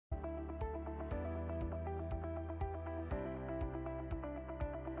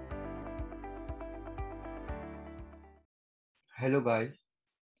Hello guys,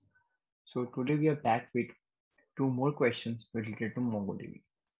 so today we are back with two more questions related to MongoDB.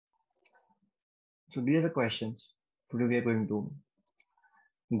 So these are the questions today we are going to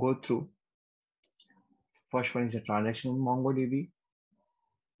go through. First one is the transaction in MongoDB,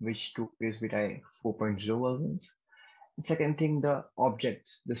 which took place with I 4.0 versions. And second thing, the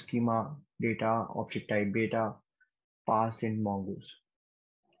objects, the schema, data, object type data passed in Mongoose.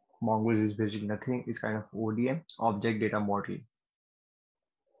 Mongoose is basically nothing, it's kind of ODM, object data model.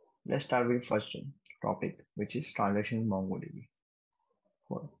 Let's start with first topic, which is transaction in MongoDB.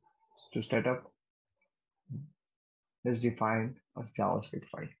 Well, to start up, let's define a JavaScript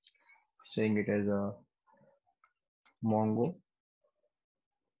file, saying it as a mongo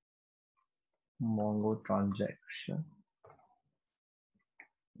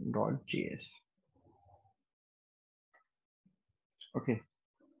transaction.js. Okay,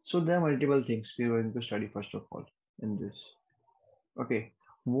 so there are multiple things we're going to study first of all in this. Okay,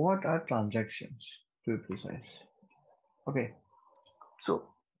 what are transactions to be precise? Okay, so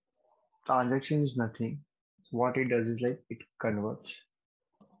transaction is nothing. What it does is like it converts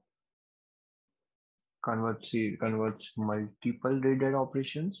multiple related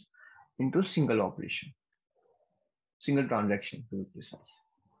operations into single operation, single transaction to be precise.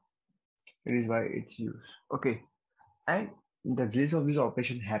 It is why it's used. Okay, and the release of this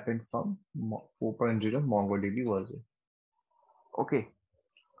operation happened from 4.0 MongoDB version. Okay,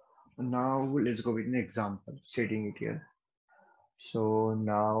 now let's go with an example stating it here. So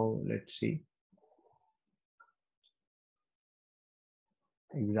now let's see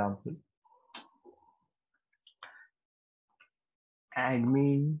example.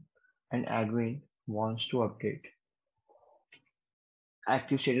 Admin wants to update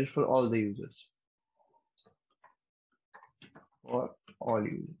active status for all the users. For all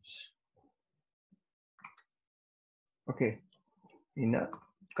users. Okay, in a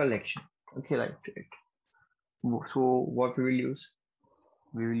collection. Okay, like it. So what we will use?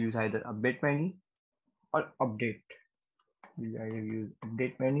 We will use either update many or update. We will either use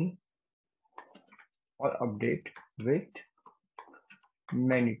update many or update with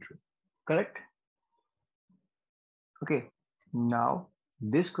many true. Correct? Okay. Now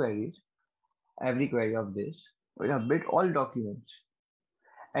this queries, every query of this will update all documents,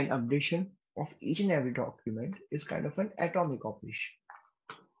 and updation of each and every document is kind of an atomic operation.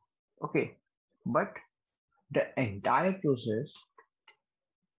 Okay, but the entire process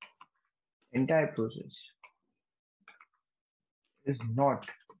is not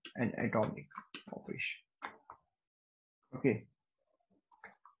an atomic operation. Okay,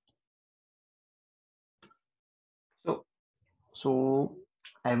 so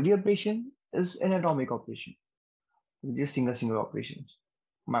every operation is an atomic operation, just single operations,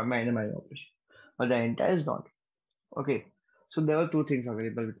 minor operation, but the entire is not. Okay, so there were two things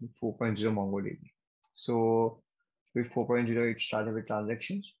available with 4.0 MongoDB. So with 4.0 it started with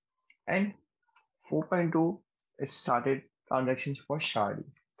transactions, and 4.2 it started transactions for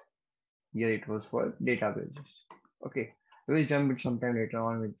sharding. Here it was for databases. Okay, we will jump it sometime later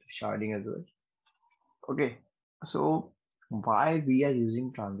on with sharding as well. Okay, so why we are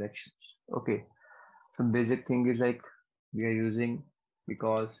using transactions? Okay, so basic thing is like we are using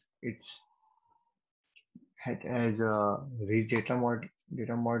because it has a rich data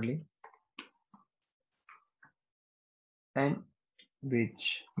modeling, and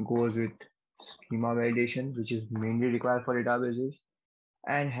which goes with schema validation, which is mainly required for databases,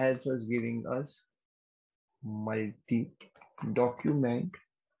 and helps us giving us multi-document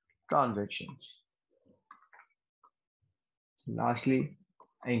transactions. Lastly,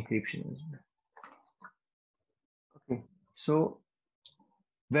 encryption as well. Okay, so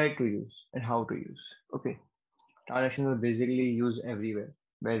where to use and how to use? Okay, transactions are basically used everywhere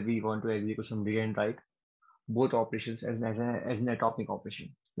where we want to execute some read and write, both operations as an atomic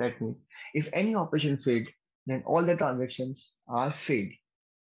operation. That means if any operation failed, then all the transactions are failed.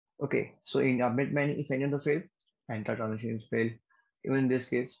 Okay, so in update many, if any of the fail, entire transaction is failed. Even in this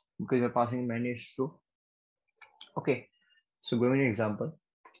case, because we're passing many is true. Okay, so going an example,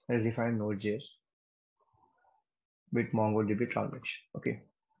 let's define Node.js with MongoDB transaction. Okay,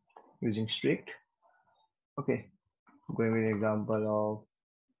 using strict. Okay, going with an example of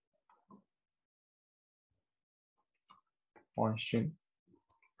constant.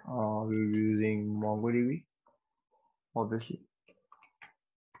 We're using MongoDB, obviously.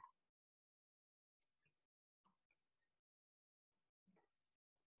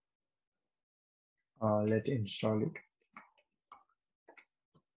 Let's install it.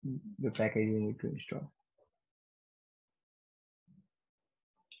 The package you need to install.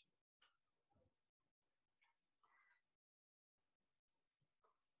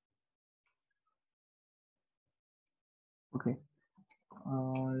 Okay.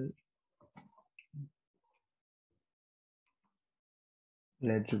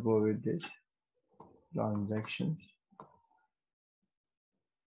 Let's go with this transactions.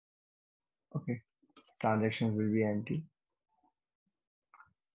 Okay, transactions will be empty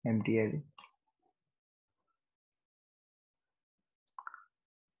array.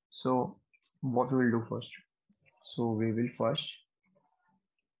 So what we will do first? So we will first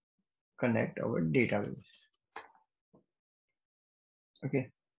connect our database.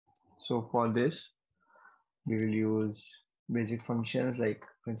 Okay, so for this we will use basic functions like,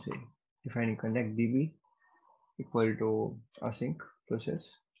 let's say, defining connect db equal to async process,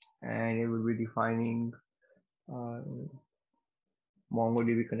 and it will be defining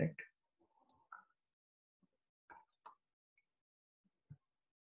mongodb connect.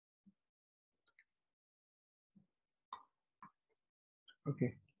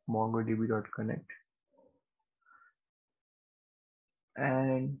 Okay, mongodb.connect,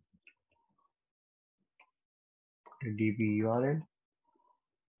 and the db URL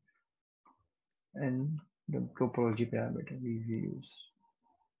and the topology parameter we use,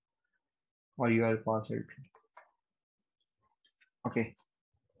 or URL password. Okay,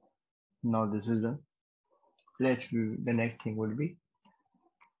 now this is the let's view. The next thing would be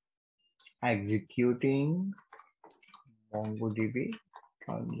executing MongoDB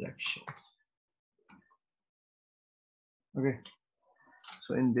transactions. Okay,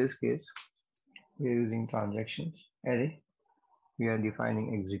 so in this case we are using transactions array. We are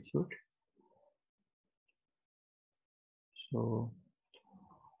defining execute. So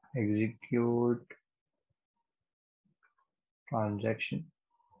execute transaction,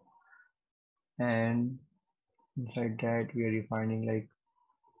 and inside that we are defining, like,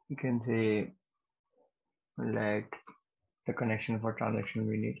 you can say, like, the connection for transaction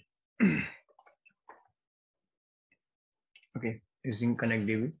we need. Okay, using connect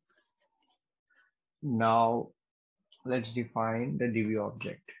db. Now let's define the db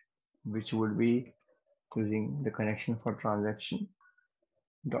object, which would be using the connection for transaction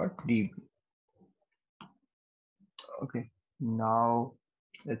dot db. Okay, now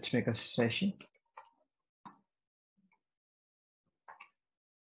let's make a session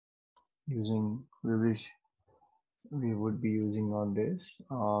using we would be using on this.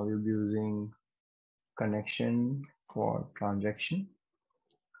 We'll be using connection for transaction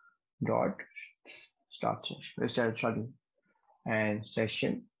dot start session. Let's start starting, and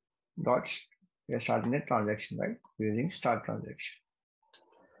session dot we are starting a transaction, right? We're using start transaction.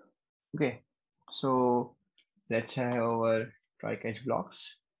 Okay, so let's have our try catch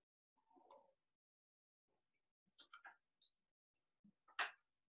blocks.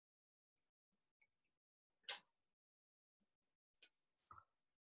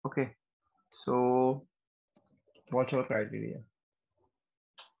 Okay, so what's our criteria?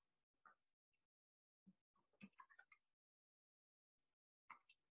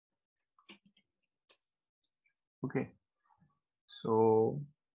 Okay, so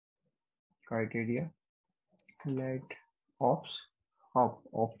criteria, let ops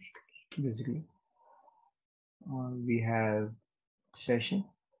basically. We have session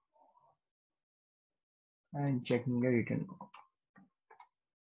and checking the return.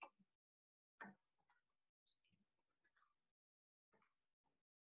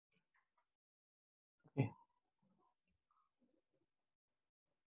 Okay.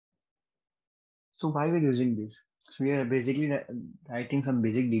 So why we're using this? So we are basically writing some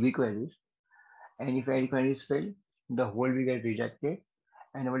basic DB queries, and if any queries fail, the whole will get rejected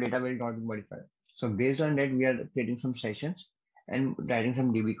and our data will not be modified. So based on that, we are creating some sessions and writing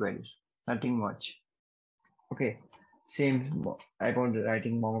some DB queries. Nothing much. Okay. Same about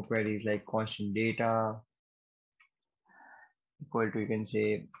writing Mongo queries like constant data equal to, you can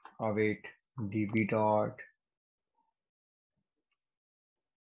say, await db dot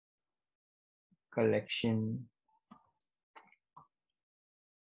collection,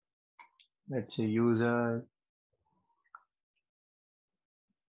 let's say user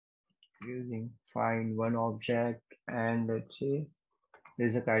using find one object, and let's say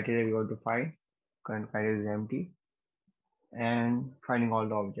there's a criteria we want to find. Current criteria is empty, and finding all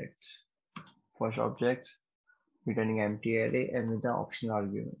the objects. First object returning empty array and with the optional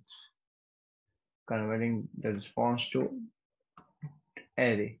arguments, converting the response to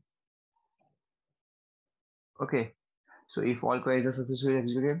array. Okay, so if all queries are successfully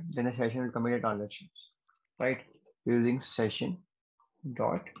executed, then a session will commit a transactions, right? Using session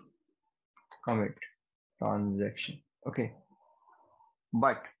dot commit transaction. Okay,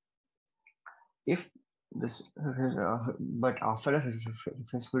 but if this but after a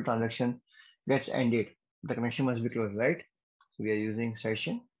successful transaction gets ended, the connection must be closed, right? we are using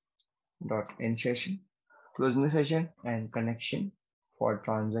session dot end session, closing the session, and connection for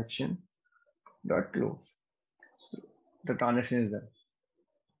transaction dot close. So the transaction is done.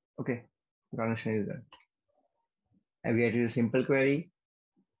 Okay, the transaction is done. And we have to use simple query.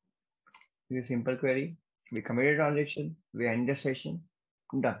 Use simple query. We commit a transaction. We end the session.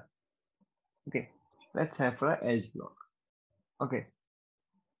 Done. Okay, let's have for a else block. Okay,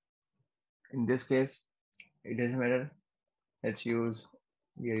 in this case, it doesn't matter. Let's use,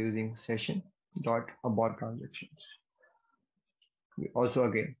 we are using session dot abort transactions. We also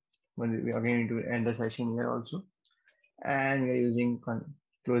again, when we again need to end the session here also, and we are using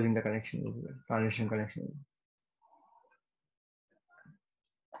closing the connection as well, transaction connection.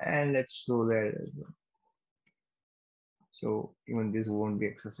 And let's show that as well. So even this won't be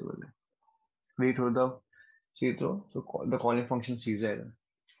accessible. We throw the see throw, so the calling function sees error.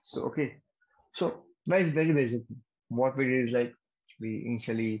 So okay, so that is very basic. What we did is like we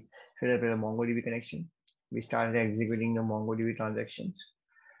initially set up a MongoDB connection. We started executing the MongoDB transactions.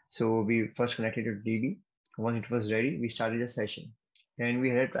 So we first connected to DB. Once it was ready, we started a session. Then we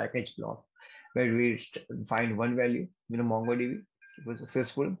had a package block where we find one value in a MongoDB. It was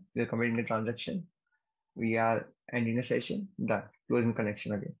successful. We are committing the transaction. We are ending the session. Done. Closing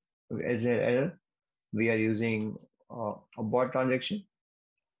connection again. As an error, we are using a bot transaction,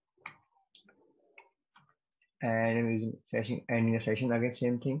 and I'm using session, ending a session again,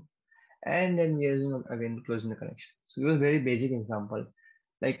 same thing, and then we are using again closing the connection. So it was very basic example,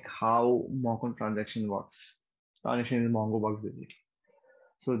 like how Mongo transaction works. Transaction in Mongo works basically.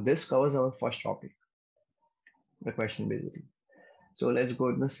 So this covers our first topic, the question basically. So let's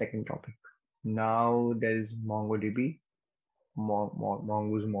go to the second topic. Now there is MongoDB,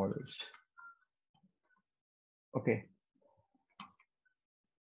 mongoose models. Okay,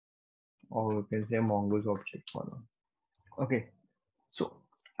 or we can say mongoose object model. Okay, so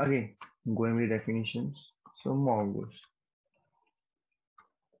again going with definitions. So mongoose.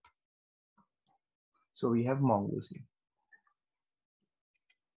 So we have mongoose here.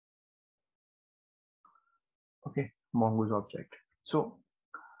 Okay, mongoose object. So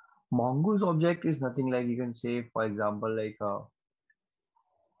mongoose object is nothing like, you can say, for example, like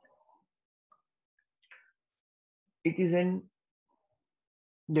it is an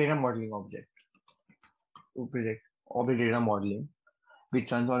data modeling object of the data modeling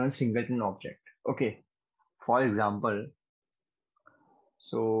which runs on a singleton object. Okay, for example,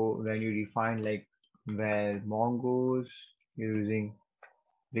 so when you define like where mongoose, you're using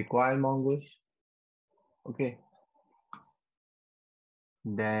require mongoose. Okay,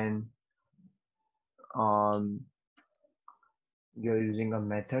 then you're using a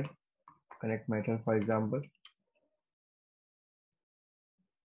method, connect method, for example.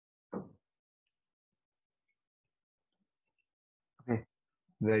 Okay,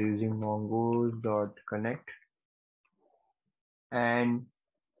 we are using mongoose dot connect, and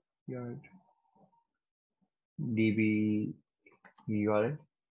your db URL,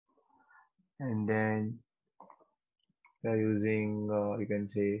 and then we are using you can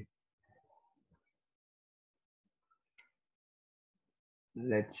say,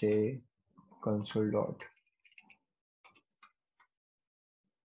 let's say, console dot.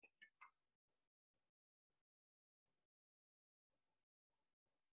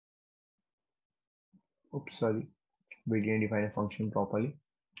 Oops, sorry, we didn't define a function properly.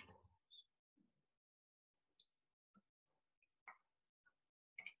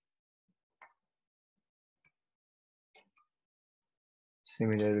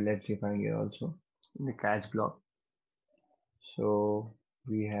 Similarly, let's define here also in the catch block. So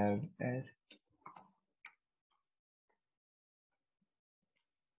we have as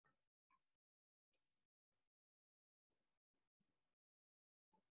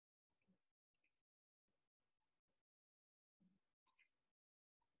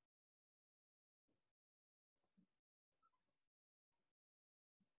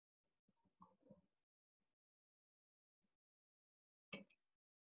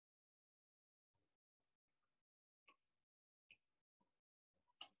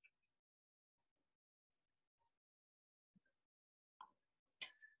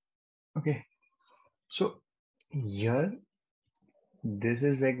okay. So here this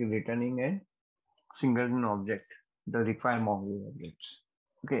is like returning a singleton object, the require mongoose objects.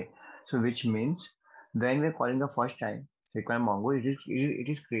 Okay, so which means when we're calling the first time require mongo, it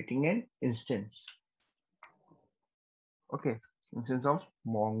is creating an instance. Okay, instance of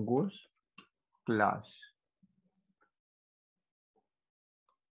mongoose class,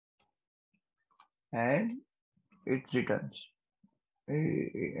 and it returns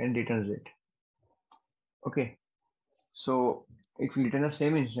it. Okay, So it will return the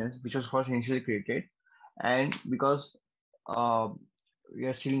same instance which was first initially created, and because uh, we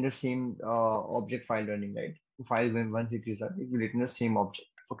are still in the same object file running, right? File when once it is up, it will return the same object.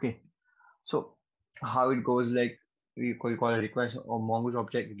 Okay. So how it goes, like we call a request or mongoose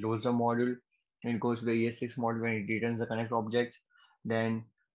object, it loads the module, and it goes to the ES6 module when it returns the connect object. Then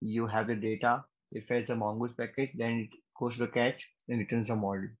you have the data, it fetches the mongoose package, then it goes to the cache and returns the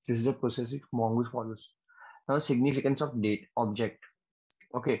module. This is the process if mongoose follows. Now significance of date object.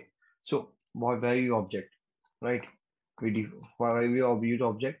 Okay, so what value object, right? Why we use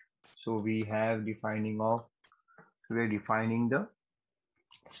object? So we have defining of, so we are defining the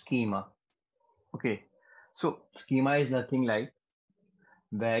schema. Okay, so schema is nothing like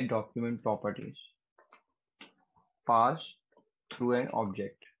where document properties pass through an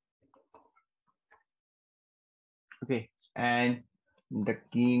object. Okay, and the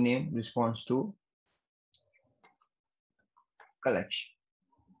key name responds to collection.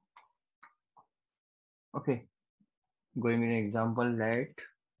 Okay, going in an example, let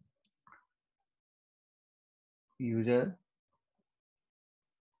user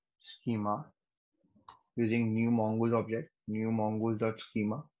schema using new mongoose object, new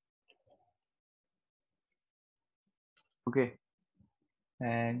mongoose.schema. Okay,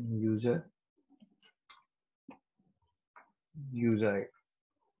 and user ID.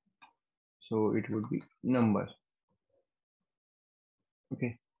 So it would be number.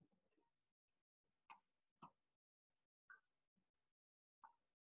 Okay.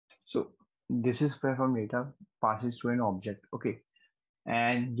 So this is where from data passes to an object. Okay.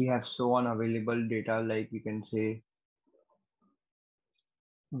 And we have so on available data, like we can say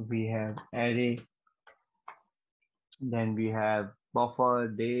we have array, then we have buffer,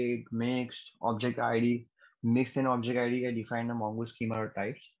 date, mixed, object ID. Mixed and object ID are defined in mongoose schema or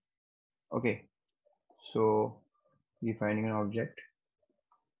types. Okay. So defining an object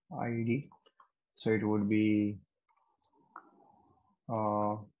ID. So it would be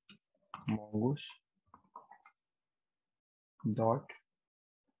mongoose dot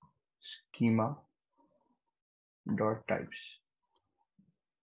schema dot types,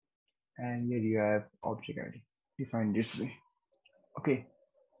 and here you have object ID defined this way. Okay,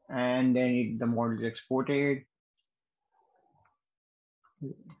 and then the model is exported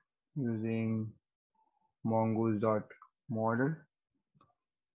using mongoose dot model,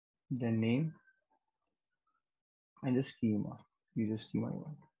 the name and the schema. Use the schema you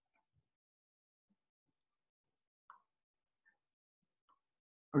want.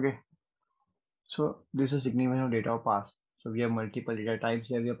 Okay, so this is significant of data pass. So we have multiple data types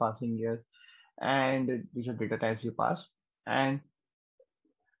here we are passing here, and these are data types you pass, and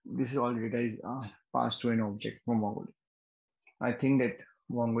this is all data is passed to an object from MongoDB. I think that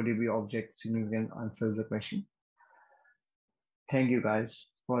MongoDB object significance answers the question. Thank you guys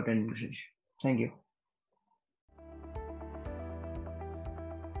for attending the session. Thank you.